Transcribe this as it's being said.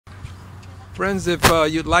Friends, if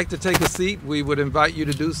you'd like to take a seat, we would invite you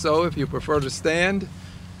to do so. If you prefer to stand,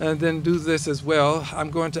 and then do this as well. I'm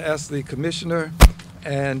going to ask the commissioner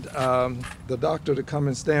and the doctor to come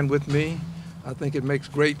and stand with me. I think it makes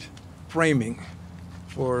great framing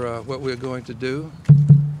for what we're going to do.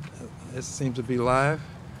 This seems to be live.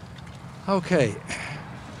 Okay.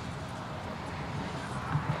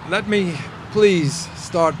 Let me please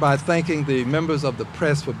start by thanking the members of the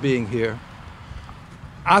press for being here.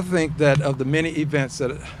 I think that of the many events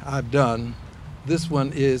that I've done, this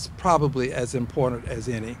one is probably as important as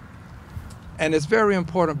any. And it's very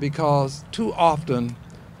important because too often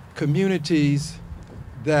communities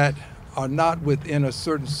that are not within a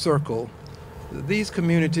certain circle, these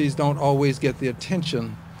communities don't always get the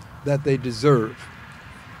attention that they deserve.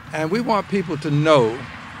 And we want people to know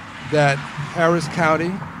that Harris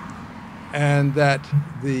County and that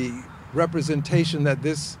the representation that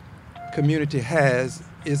this community has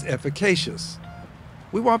is efficacious.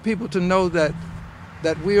 We want people to know that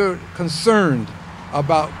we're concerned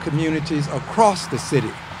about communities across the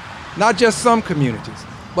city, not just some communities,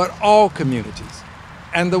 but all communities.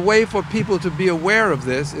 And the way for people to be aware of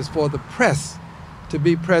this is for the press to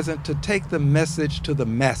be present to take the message to the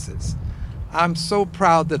masses. I'm so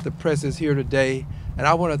proud that the press is here today, and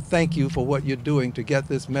I want to thank you for what you're doing to get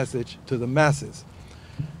this message to the masses.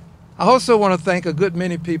 I also want to thank a good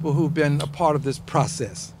many people who've been a part of this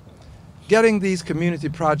process. Getting these community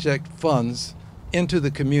project funds into the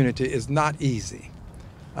community is not easy.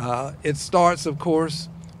 It starts, of course,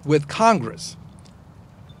 with Congress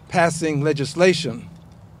passing legislation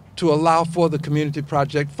to allow for the community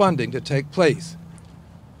project funding to take place,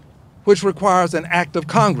 which requires an act of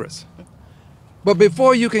Congress. But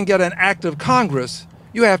before you can get an act of Congress,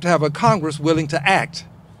 you have to have a Congress willing to act.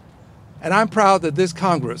 And I'm proud that this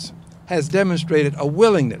Congress has demonstrated a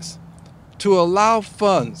willingness to allow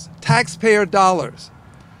funds, taxpayer dollars,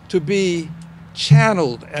 to be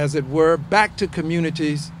channeled, as it were, back to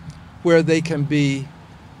communities where they can be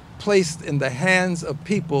placed in the hands of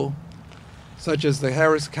people such as the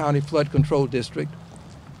Harris County Flood Control District,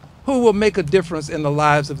 who will make a difference in the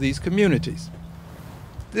lives of these communities.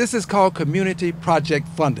 This is called community project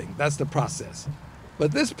funding. That's the process.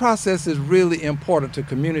 But this process is really important to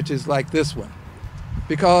communities like this one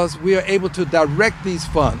because we are able to direct these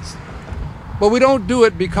funds. But we don't do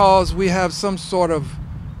it because we have some sort of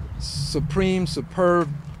superb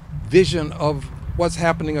vision of what's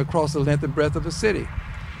happening across the length and breadth of the city.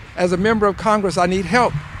 As a member of Congress, I need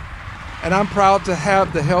help. And I'm proud to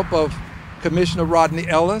have the help of Commissioner Rodney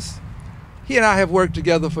Ellis. He and I have worked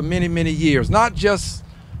together for many, many years, not just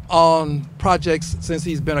on projects since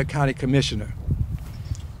he's been a county commissioner.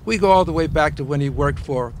 We go all the way back to when he worked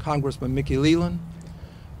for Congressman Mickey Leland,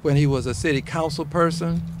 when he was a city council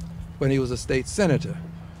person, when he was a state senator.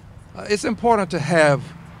 It's important to have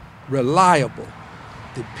reliable,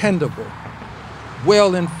 dependable,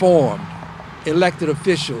 well-informed elected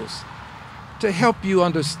officials to help you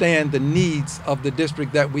understand the needs of the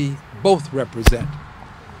district that we both represent.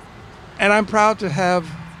 And I'm proud to have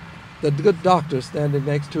the good doctor standing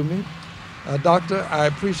next to me. Doctor, I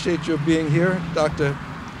appreciate your being here, Dr.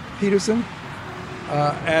 Peterson,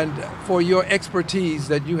 and for your expertise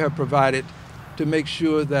that you have provided to make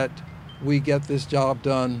sure that we get this job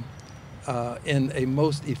done in a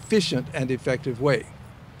most efficient and effective way.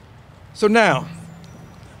 So now,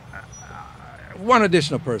 one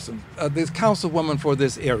additional person, this councilwoman for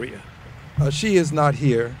this area. She is not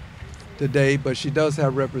here today, but she does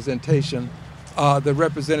have representation. The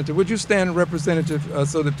representative, would you stand, representative,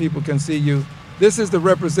 so that people can see you? This is the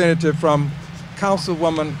representative from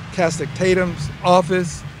Councilwoman Castick Tatum's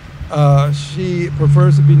office. She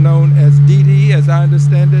prefers to be known as Dee Dee, as I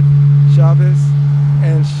understand it, Chavez,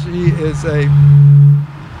 and she is a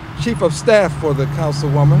chief of staff for the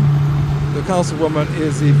councilwoman. The councilwoman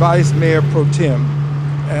is the vice mayor pro tem,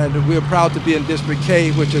 and we're proud to be in District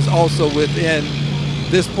K, which is also within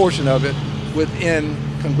this portion of it, within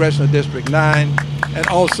Congressional District 9, and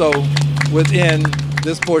also within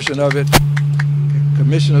this portion of it,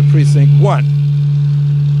 Commissioner Precinct 1.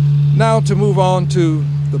 Now to move on to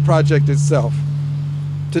the project itself.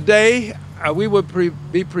 Today, we will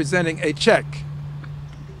be presenting a check.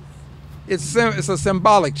 It's a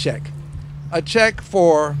symbolic check, a check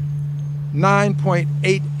for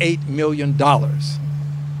 $9.88 million.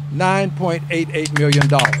 $9.88 million.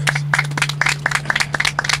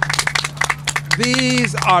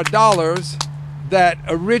 These are dollars that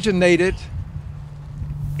originated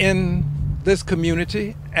in this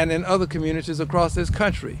community and in other communities across this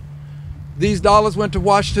country. These dollars went to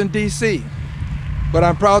Washington, D.C., but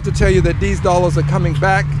I'm proud to tell you that these dollars are coming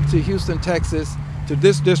back to Houston, Texas, to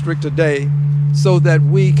this district today so that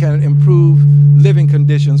we can improve living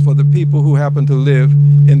conditions for the people who happen to live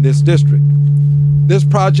in this district. This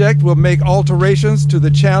project will make alterations to the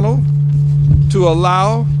channel to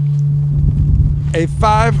allow a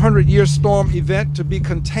 500-year storm event to be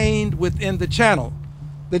contained within the channel.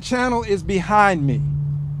 The channel is behind me.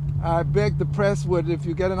 I beg the press would, if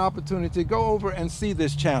you get an opportunity, go over and see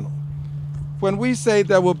this channel. When we say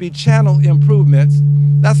there will be channel improvements,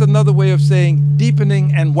 that's another way of saying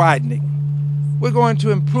deepening and widening. We're going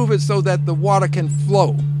to improve it so that the water can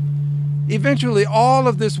flow. Eventually, all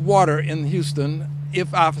of this water in Houston,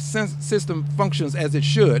 if our system functions as it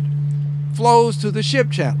should, flows to the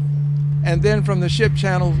ship channel, and then from the ship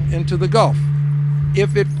channel into the Gulf.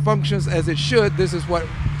 If it functions as it should, this is what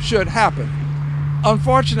should happen.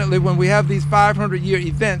 Unfortunately, when we have these 500-year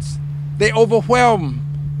events, they overwhelm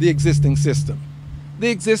the existing system.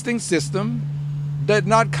 The existing system did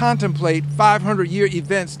not contemplate 500-year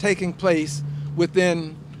events taking place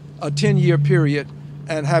within a 10-year period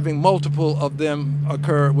and having multiple of them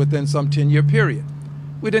occur within some 10-year period.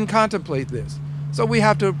 We didn't contemplate this. So we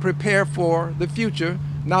have to prepare for the future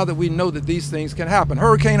now that we know that these things can happen.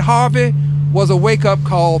 Hurricane Harvey was a wake-up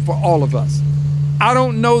call for all of us. I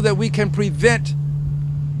don't know that we can prevent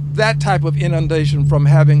that type of inundation from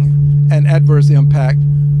having an adverse impact,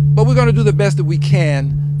 but we're going to do the best that we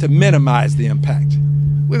can to minimize the impact.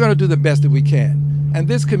 We're going to do the best that we can. And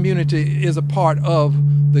this community is a part of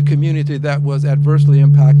the community that was adversely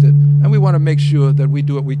impacted, and we want to make sure that we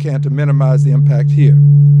do what we can to minimize the impact here.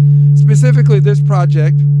 Specifically, this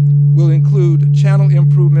project will include channel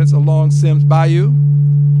improvements along Bayou.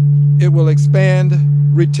 It will expand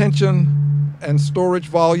retention and storage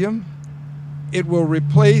volume. It will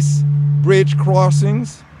replace bridge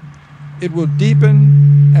crossings. It will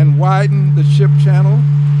deepen and widen the ship channel,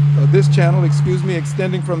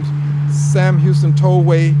 extending from Sam Houston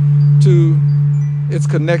Tollway to its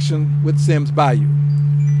connection with Bayou.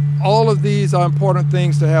 All of these are important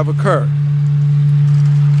things to have occur.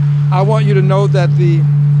 I want you to know that the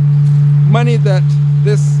money that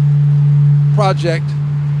this project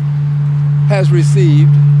has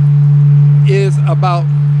received is about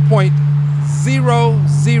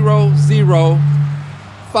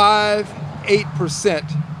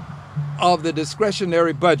 0.00058% of the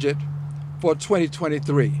discretionary budget for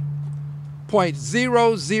 2023.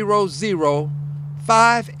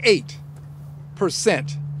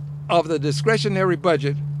 0.00058% of the discretionary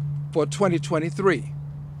budget for 2023.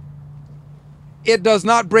 It does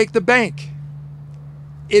not break the bank.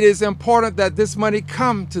 It is important that this money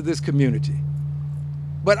come to this community.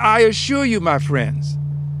 But I assure you, my friends,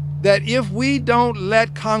 that if we don't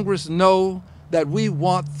let Congress know that we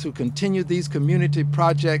want to continue these community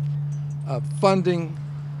project funding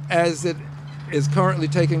as it is currently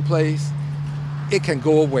taking place, it can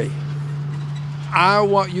go away. I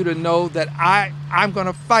want you to know that I'm going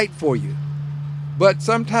to fight for you. But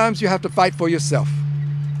sometimes you have to fight for yourself.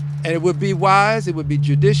 And it would be wise, it would be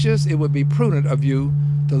judicious, it would be prudent of you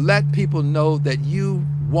to let people know that you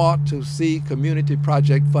want to see community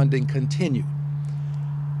project funding continue.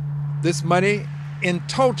 This money in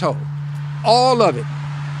total, all of it,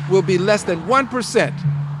 will be less than 1%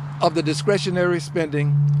 of the discretionary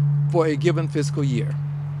spending for a given fiscal year.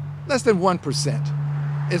 Less than 1%.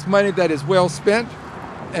 It's money that is well spent,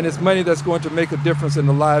 and it's money that's going to make a difference in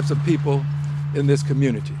the lives of people in this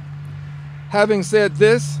community. Having said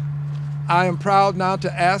this, I am proud now to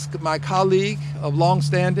ask my colleague of long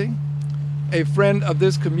standing, a friend of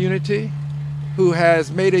this community who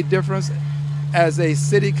has made a difference as a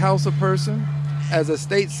city council person, as a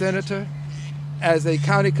state senator, as a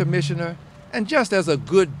county commissioner, and just as a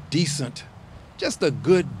good, decent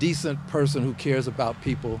person who cares about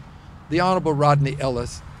people, the Honorable Rodney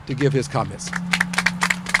Ellis, to give his comments.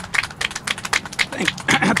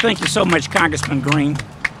 Thank you so much, Congressman Green.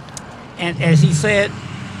 And as he said,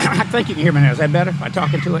 I think you can hear me now. Is that better? Am I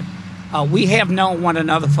talking to it? We have known one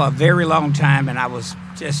another for a very long time, and I was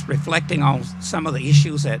just reflecting on some of the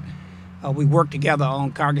issues that we worked together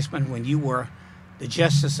on, Congressman, when you were the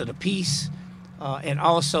Justice of the Peace and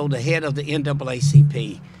also the head of the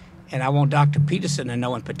NAACP. And I want Dr. Peterson to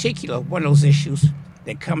know in particular, one of those issues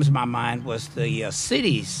that comes to my mind was the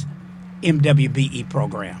city's MWBE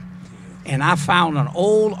program. And I found an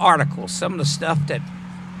old article, some of the stuff that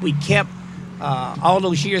we kept all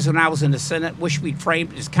those years when I was in the Senate, wish we'd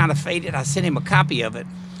framed it, it's kind of faded. I sent him a copy of it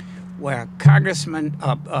where Congressman,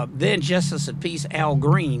 then Justice of Peace Al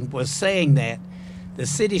Green, was saying that the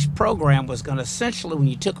city's program was going to essentially, when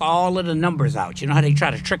you took all of the numbers out, you know how they try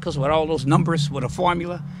to trick us with all those numbers with a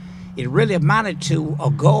formula? It really amounted to a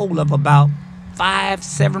goal of about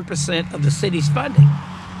 5-7% of the city's funding.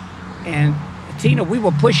 And Tina, we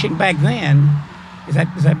were pushing back then. Is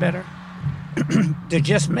that better? To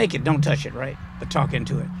just make it, don't touch it, right? But talk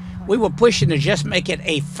into it. We were pushing to just make it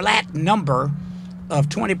a flat number of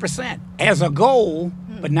 20% as a goal,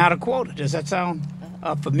 but not a quota. Does that sound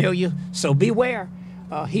familiar? So beware.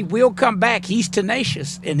 He will come back. He's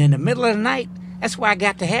tenacious. And in the middle of the night, that's where I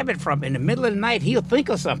got the habit from. In the middle of the night, he'll think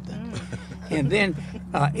of something. And then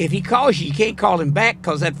if he calls you, you can't call him back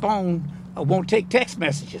because that phone won't take text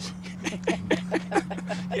messages.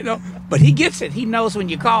 You know, but he gets it. He knows when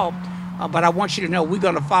you call. But I want you to know we're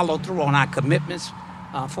going to follow through on our commitments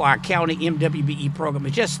for our county MWBE program.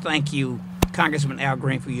 And just thank you, Congressman Al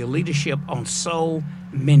Green, for your leadership on so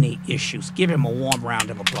many issues. Give him a warm round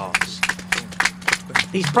of applause.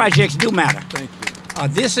 These projects do matter. Thank you.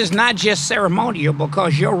 This is not just ceremonial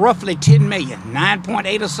because you're roughly $10 million,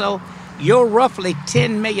 9.8 or so. You're roughly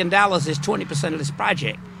 $10 million is 20% of this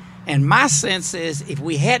project. And my sense is if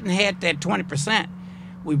we hadn't had that 20%,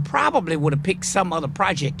 we probably would have picked some other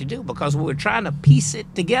project to do because we were trying to piece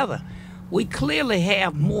it together. We clearly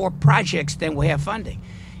have more projects than we have funding.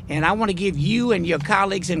 And I want to give you and your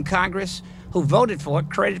colleagues in Congress who voted for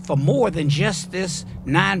it credit for more than just this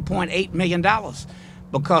 $9.8 million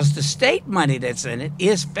because the state money that's in it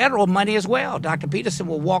is federal money as well. Dr. Peterson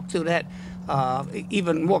will walk through that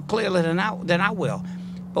even more clearly than I will.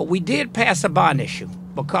 But we did pass a bond issue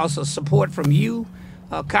because of support from you,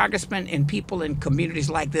 Congressman, and people in communities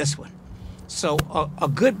like this one. So a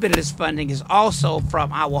good bit of this funding is also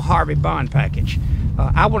from our Harvey bond package.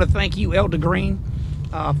 I want to thank you, Elder Green,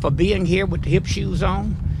 for being here with the hip shoes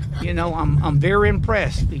on. You know, I'm very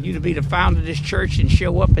impressed for you to be the founder of this church and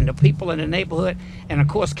show up and the people in the neighborhood. And of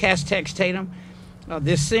course, Castex Tatum.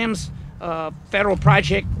 This Sims federal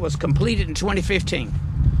project was completed in 2015.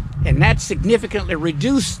 And that significantly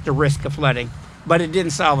reduced the risk of flooding, but it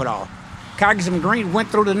didn't solve it all. Congressman Green went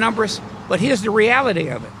through the numbers, but here's the reality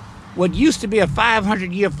of it. What used to be a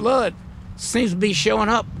 500-year flood seems to be showing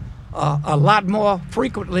up a lot more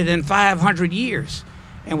frequently than 500 years.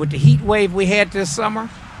 And with the heat wave we had this summer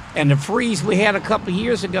and the freeze we had a couple of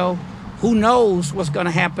years ago, who knows what's going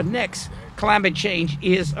to happen next? Climate change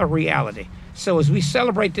is a reality. So as we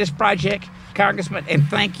celebrate this project, Congressman, and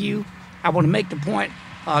thank you, I want to make the point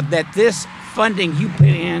that this funding you put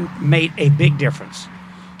in made a big difference.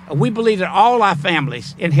 We believe that all our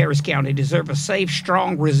families in Harris County deserve a safe,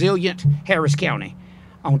 strong, resilient Harris County.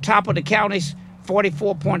 On top of the county's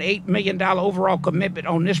 $44.8 million overall commitment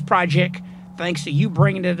on this project, thanks to you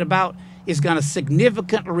bringing it about, is going to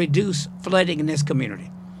significantly reduce flooding in this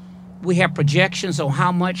community. We have projections on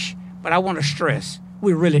how much, but I want to stress,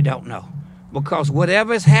 we really don't know. Because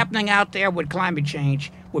whatever is happening out there with climate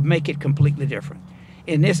change would make it completely different.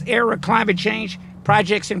 In this era of climate change,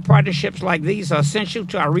 projects and partnerships like these are essential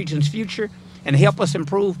to our region's future and help us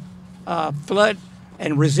improve flood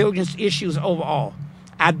and resilience issues overall.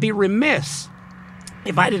 I'd be remiss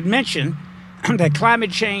if I didn't mention that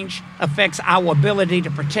climate change affects our ability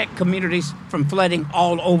to protect communities from flooding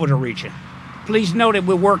all over the region. Please know that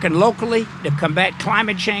we're working locally to combat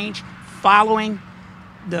climate change following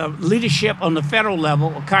the leadership on the federal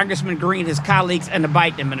level of Congressman Green, his colleagues, and the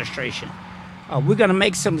Biden administration. We're going to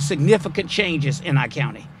make some significant changes in our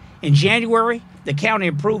county. In January, the county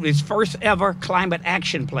approved its first ever climate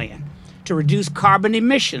action plan to reduce carbon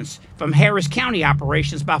emissions from Harris County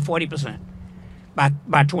operations by 40% by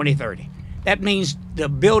 2030. That means the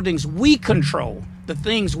buildings we control, the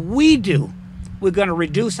things we do, we're going to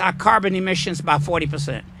reduce our carbon emissions by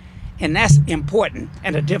 40%. And that's important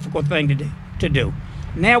and a difficult thing to do.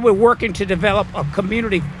 Now we're working to develop a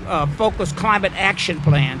community-focused climate action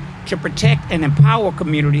plan to protect and empower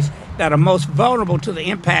communities that are most vulnerable to the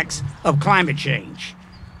impacts of climate change.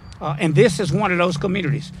 And this is one of those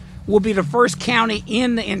communities. We'll be the first county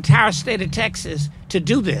in the entire state of Texas to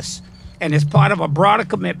do this, and it's part of a broader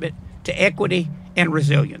commitment to equity and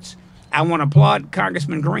resilience. I want to applaud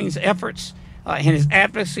Congressman Green's efforts and his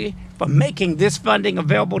advocacy for making this funding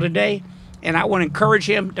available today. And I want to encourage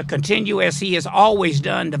him to continue, as he has always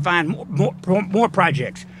done, to find more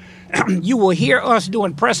projects. You will hear us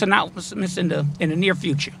doing press announcements in the near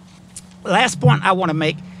future. Last point I want to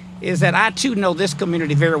make is that I, too, know this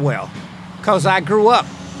community very well because I grew up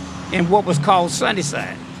in what was called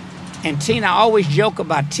Sunnyside. And Tina, I always joke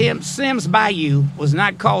about Sims Bayou was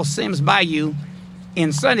not called Sims Bayou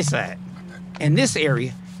in Sunnyside. In this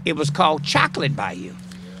area, it was called Chocolate Bayou.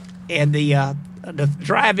 And the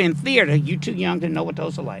drive-in theater, you too young to know what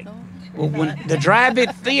those are like. Well, when the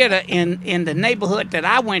drive-in theater in the neighborhood that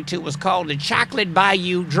I went to was called the Chocolate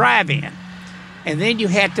Bayou Drive-In. And then you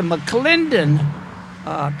had the McClendon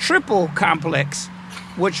triple complex,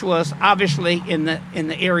 which was obviously in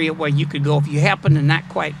the area where you could go if you happen to not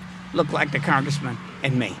quite look like the congressman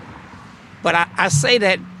and me. But I say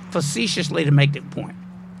that facetiously to make the point.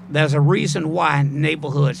 There's a reason why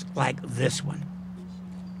neighborhoods like this one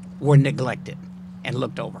were neglected and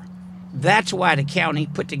looked over. That's why the county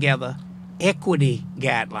put together equity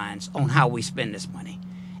guidelines on how we spend this money.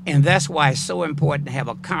 And that's why it's so important to have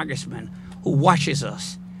a congressman who watches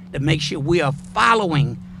us to make sure we are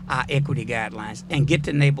following our equity guidelines and get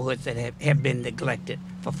to neighborhoods that have been neglected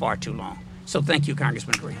for far too long. So thank you,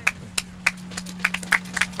 Congressman Green.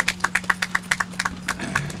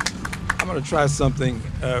 I'm going to try something.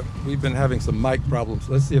 We've been having some mic problems.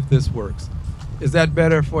 Let's see if this works. Is that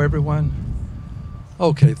better for everyone?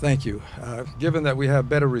 Okay, thank you. Given that we have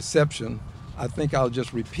better reception, I think I'll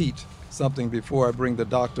just repeat something before I bring the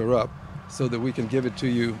doctor up so that we can give it to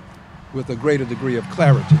you with a greater degree of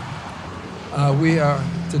clarity. We are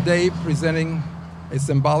today presenting a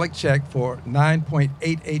symbolic check for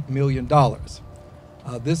 $9.88 million.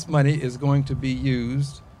 This money is going to be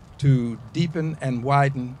used to deepen and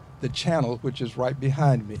widen the channel, which is right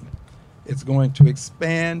behind me. It's going to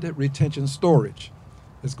expand retention storage.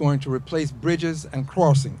 It's going to replace bridges and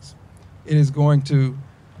crossings. It is going to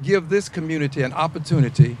give this community an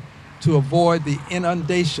opportunity to avoid the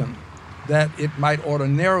inundation that it might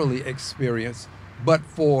ordinarily experience, but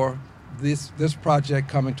for this project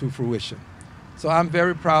coming to fruition. So I'm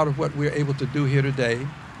very proud of what we're able to do here today,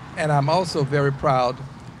 and I'm also very proud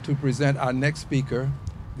to present our next speaker,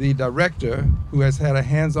 the director who has had a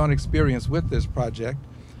hands-on experience with this project.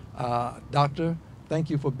 Doctor,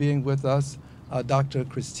 thank you for being with us. Dr.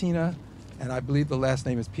 Christina, and I believe the last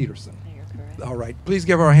name is Peterson. You're correct. All right, please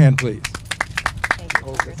give her a hand, please. Thank you,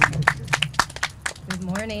 Congressman. Good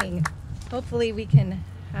morning. Hopefully we can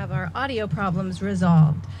have our audio problems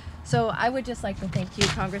resolved. So I would just like to thank you,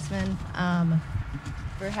 Congressman,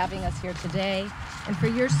 for having us here today and for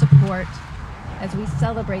your support as we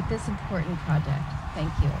celebrate this important project.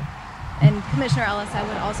 Thank you. And Commissioner Ellis, I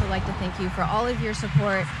would also like to thank you for all of your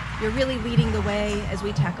support. You're really leading the way as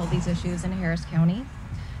we tackle these issues in Harris County.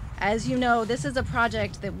 As you know, this is a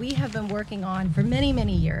project that we have been working on for many,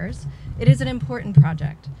 many years. It is an important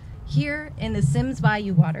project. Here in the Sims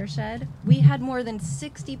Bayou watershed, we had more than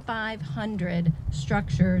 6,500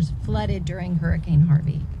 structures flooded during Hurricane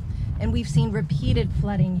Harvey. And we've seen repeated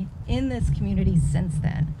flooding in this community since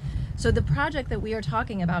then. So the project that we are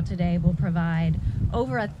talking about today will provide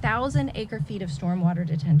over 1,000 acre-feet of stormwater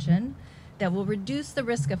detention that will reduce the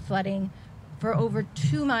risk of flooding for over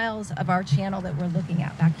 2 miles of our channel that we're looking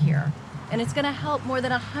at back here. And it's gonna help more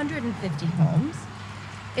than 150 homes.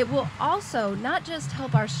 It will also not just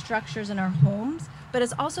help our structures and our homes, but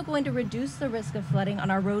it's also going to reduce the risk of flooding on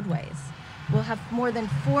our roadways. We'll have more than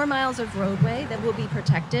 4 miles of roadway that will be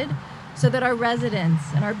protected so that our residents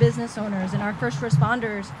and our business owners and our first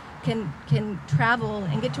responders can travel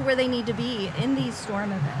and get to where they need to be in these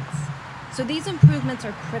storm events. So these improvements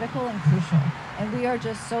are critical and crucial, and we are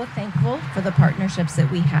just so thankful for the partnerships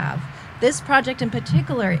that we have. This project in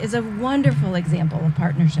particular is a wonderful example of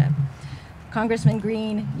partnership. Congressman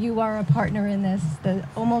Green, you are a partner in this. The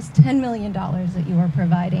almost $10 million that you are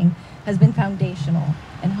providing has been foundational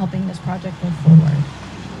in helping this project move forward.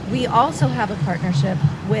 We also have a partnership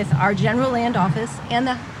with our General Land Office and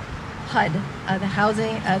the HUD,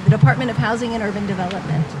 the Department of Housing and Urban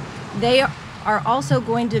Development. They are also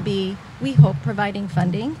going to be, we hope, providing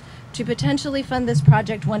funding to potentially fund this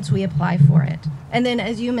project once we apply for it. And then,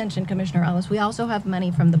 as you mentioned, Commissioner Ellis, we also have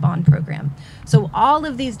money from the bond program. So all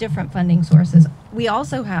of these different funding sources. We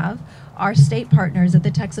also have our state partners at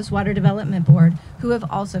the Texas Water Development Board who have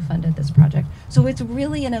also funded this project. So it's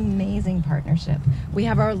really an amazing partnership. We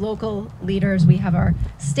have our local leaders, we have our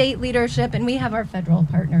state leadership, and we have our federal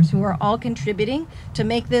partners who are all contributing to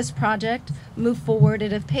make this project move forward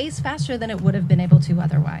at a pace faster than it would have been able to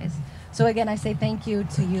otherwise. So again, I say thank you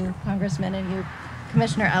to you, Congressman, and you,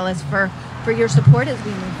 Commissioner Ellis, for your support as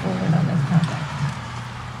we move forward on this project.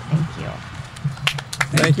 Thank you.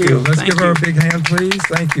 Thank you. Let's give her a big hand, please.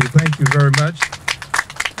 Thank you. Thank you very much.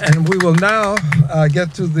 And we will now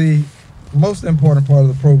get to the most important part of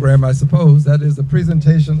the program, I suppose. That is the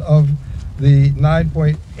presentation of the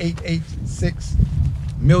 $9.886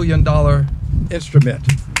 million instrument.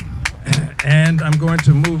 And I'm going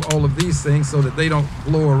to move all of these things so that they don't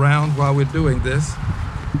blow around while we're doing this.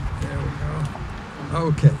 There we go.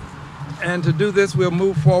 Okay. And to do this, we'll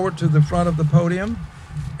move forward to the front of the podium.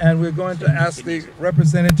 And we're going to ask the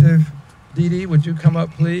representative, Dee Dee, would you come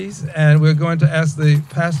up, please? And we're going to ask the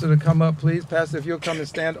pastor to come up, please. Pastor, if you'll come and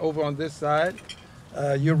stand over on this side.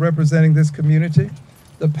 You're representing this community.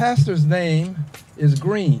 The pastor's name is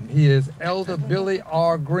Green. He is Elder Billy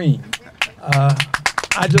R. Green.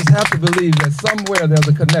 I just have to believe that somewhere there's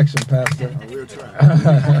a connection, Pastor. We'll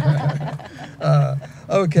try.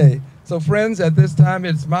 Okay, so friends, at this time,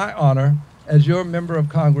 it's my honor as your member of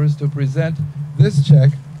Congress to present this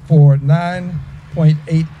check for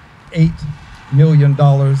 $9.88 million.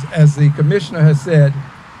 As the commissioner has said,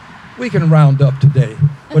 we can round up today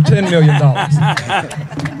for $10 million.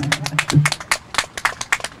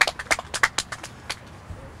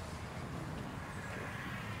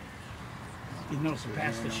 You notice the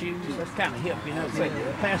pastor shoes? That's kind of hip, you know. It's like,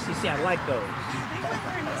 pastor, see, I like those.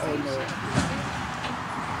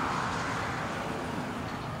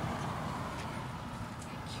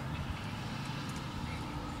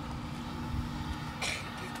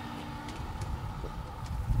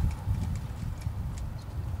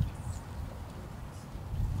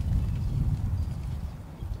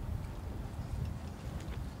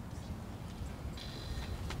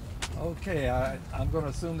 Okay, I'm going to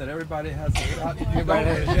assume that everybody has a shot.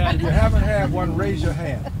 If you haven't had one, raise your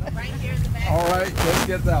hand. Right here in the back. All right, let's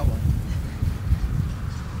get that one.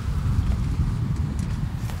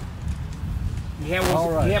 You have one,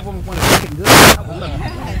 All right. you have one when it's looking good? How we looking?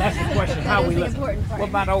 That's the question. How we the looking? important part. What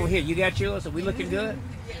about over here? You got yours? Are we looking good?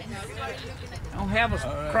 Don't have us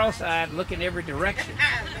cross-eyed looking every direction.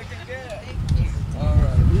 All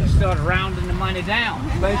right. We start rounding the money down.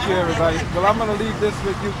 Thank you, everybody. Well, I'm going to leave this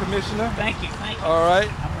with you, Commissioner. Thank you. Thank you. All right.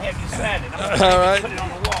 I'm gonna have you sign it. I'm All gonna right. put it on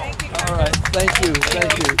the wall. All right. Thank you.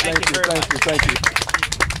 Thank you. Thank you. Thank you. Thank you.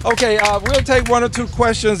 Okay, we'll take one or two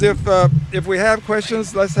questions. If we have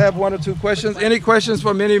questions, let's have one or two questions. Any questions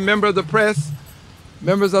from any member of the press?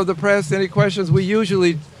 Members of the press, any questions? We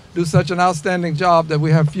usually do such an outstanding job that we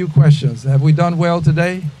have few questions. Have we done well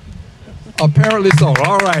today? Apparently so.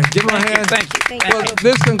 All right. Give them a hand. Thank you. Thank you. Well,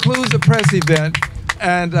 this concludes the press event.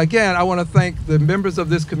 And again, I want to thank the members of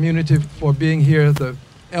this community for being here, the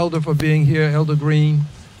elder for being here, Elder Green.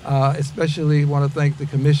 Especially want to thank the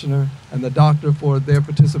commissioner and the doctor for their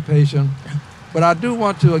participation. But I do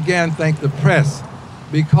want to again thank the press,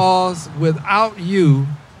 because without you,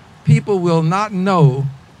 people will not know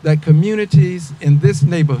that communities in this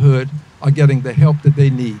neighborhood are getting the help that they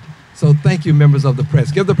need. So thank you, members of the press.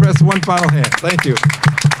 Give the press one final hand. Thank you.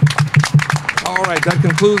 All right, that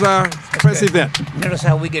concludes our press event. Notice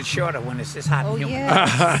how we get shorter when it's this hot and Oh, humid.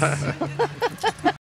 yes.